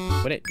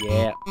 Wouldn't it?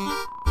 Yeah.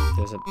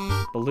 There's a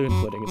balloon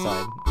floating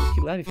inside.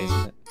 Cute laughy face,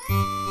 isn't it?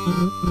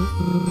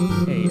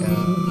 Hey, would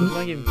you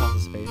mind giving Pops a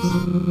space?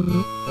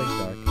 Thanks,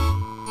 Dark.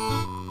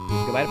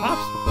 Goodbye to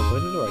Pops before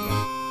closing the door again.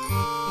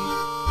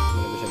 I'm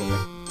gonna go check over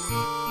here.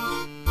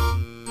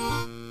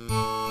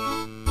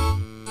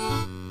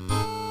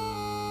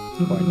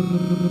 Corn.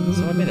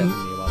 Someone made that for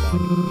me a while back.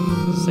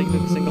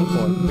 Single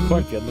corn. The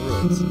cornfield in the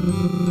ruins. I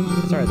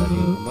started that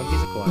field from one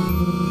piece of corn.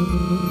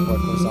 Before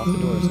it closed off the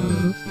doors, something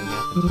happened.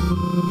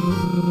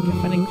 I kept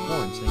finding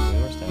corn sitting on the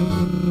doorstep.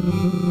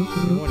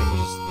 Every morning it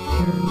was just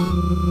there.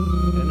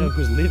 I didn't know who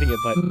was leaving it,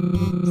 but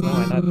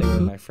somehow I thought they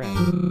were my friend.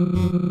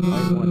 I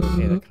always wanted to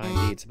repay their kind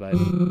deeds, but I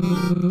never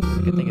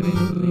could think of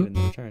anything to leave in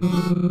return.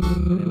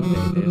 And then one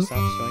day they just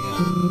stopped showing up.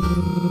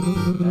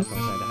 That's why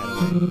I decided to hide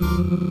away.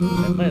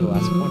 I played the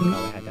last corn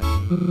cow I had down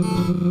here.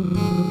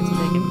 It's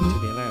taken to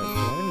the environment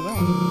really well.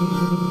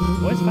 I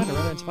always found it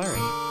rather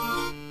inspiring.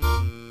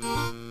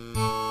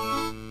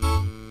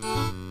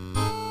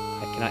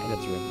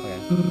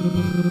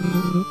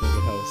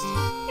 Good host.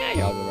 Yeah,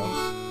 you're all good, bro.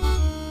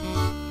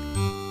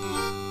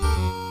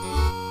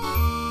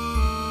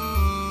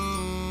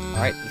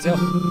 Alright, let's go. Are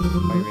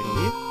you ready to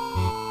leave?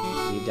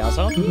 Leave Dallas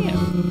home? Yeah.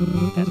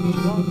 If that's what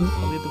you want,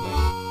 I'll lead the way.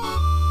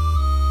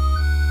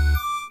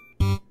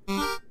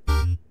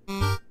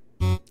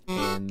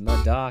 In the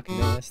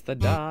darkness.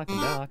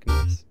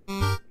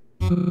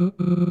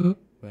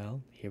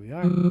 Well, here we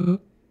are.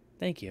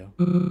 Thank you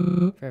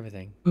for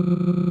everything.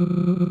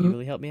 You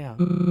really helped me out.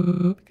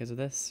 Because of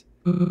this,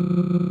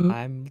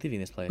 I'm leaving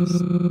this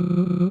place.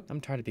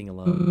 I'm tired of being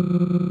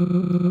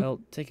alone. It'll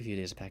take a few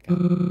days to pack up,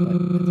 but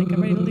I think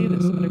I'm ready to leave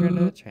this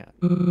underground chat.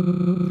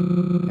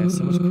 I have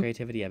so much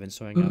creativity I've been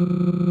storing up.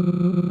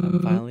 I'm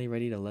finally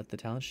ready to let the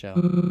talent show.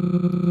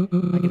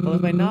 I can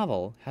publish my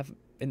novel, have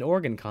an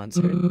organ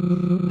concert.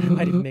 I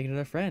might even make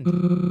another friend.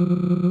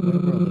 What a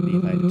world it would be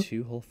if I had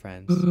 2 whole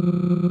friends. I'll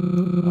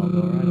go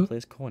around and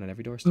place corn on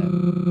every doorstep.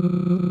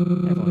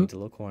 Everyone needs a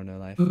little corn in their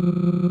life. I've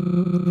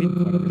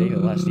eaten corn every day for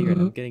the last year,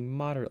 and I'm getting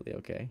moderately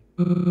okay.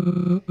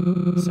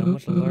 So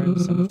much to learn,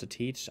 so much to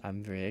teach.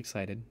 I'm very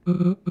excited.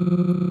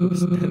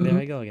 Oops, there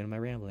I go again, my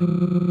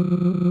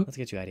rambling. Let's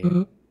get you out of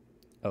here.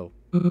 Oh,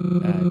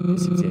 it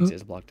seems the exit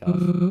is blocked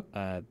off.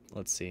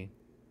 Let's see.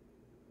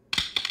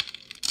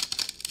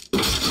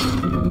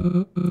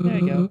 There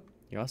you go.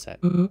 You're all set.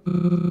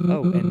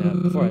 Oh,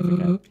 and before I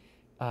forget,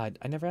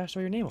 I never asked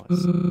what your name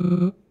was.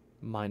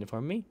 Mind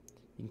informing me?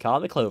 You can call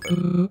me Clover.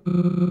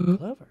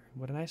 Clover?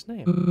 What a nice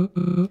name.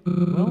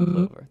 Well,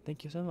 Clover,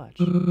 thank you so much.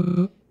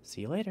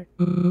 See you later,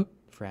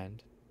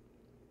 friend.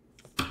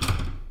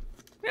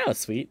 That was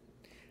sweet.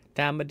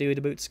 Time to do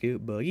the boot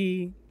scoot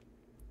boogie.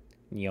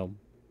 Yo.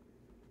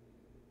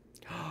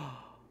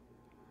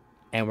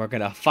 And we're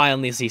gonna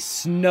finally see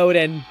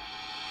Snowden.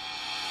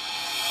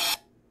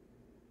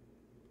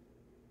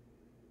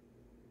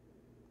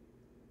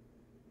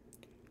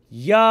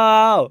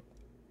 Yo!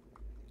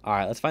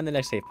 Alright, let's find the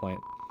next save point.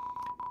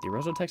 The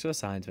original text of the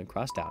sign has been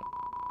crossed out.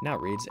 Now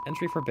it reads,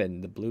 entry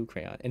forbidden, in blue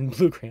crayon.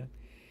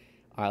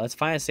 Alright, let's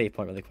find a save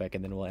point really quick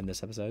and then we'll end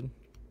this episode.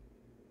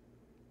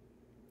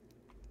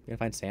 You gonna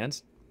find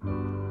Sans?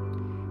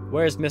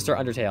 Where's Mr.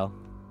 Undertale?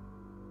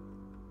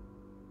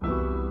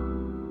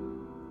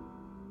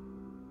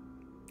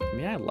 I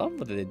mean, I love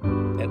what it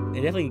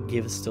definitely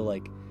gives still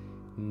like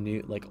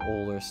new, like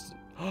older.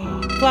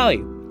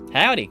 Flowey!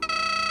 Howdy!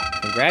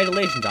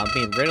 Congratulations on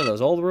being rid of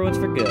those old ruins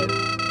for good.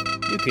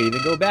 You could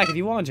even go back if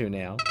you want to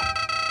now.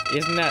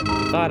 Isn't that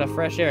the thought of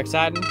fresh air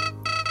exciting?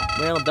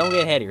 Well, don't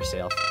get ahead of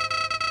yourself.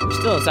 You're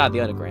still inside the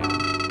underground.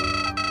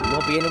 You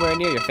won't be anywhere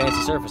near your fancy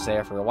surface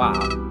there for a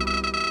while.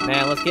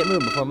 Now, let's get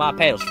moving before my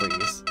pedals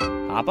freeze.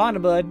 Hop on it,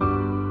 bud.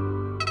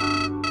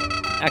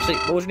 Actually,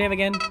 what was your name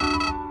again?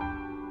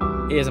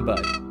 It isn't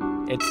Bud.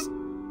 It's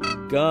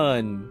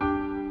Gun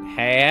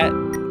Hat.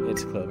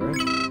 It's Clover.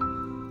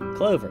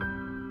 Clover.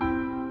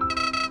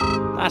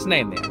 Nice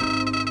name there.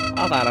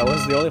 I thought I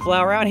was the only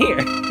flower around here.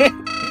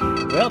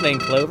 Well then,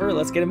 Clover,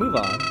 let's get a move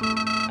on.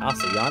 I'll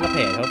see you on the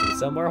pad, hopefully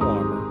somewhere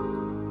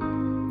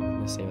warmer.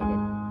 Let's see.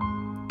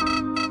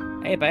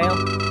 Hey, pal.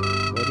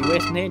 What are you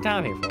wasting any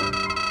time here for?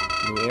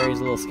 New area's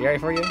a little scary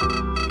for you?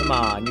 Come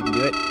on, you can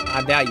do it.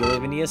 I doubt you'll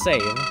even need a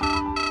save.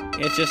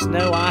 It's just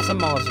snow, ice,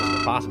 and monsters,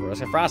 if possible,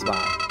 risk of frostbite.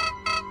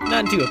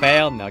 Nothing to it,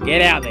 pal. Now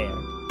get out there.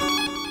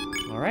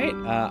 Alright,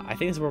 I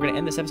think this is where we're going to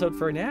end this episode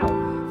for now.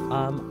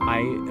 I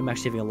am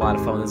actually having a lot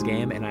of fun in this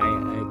game, and I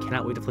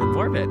cannot wait to play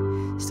more of it.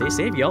 Stay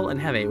safe, y'all, and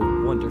have a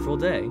wonderful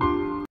day.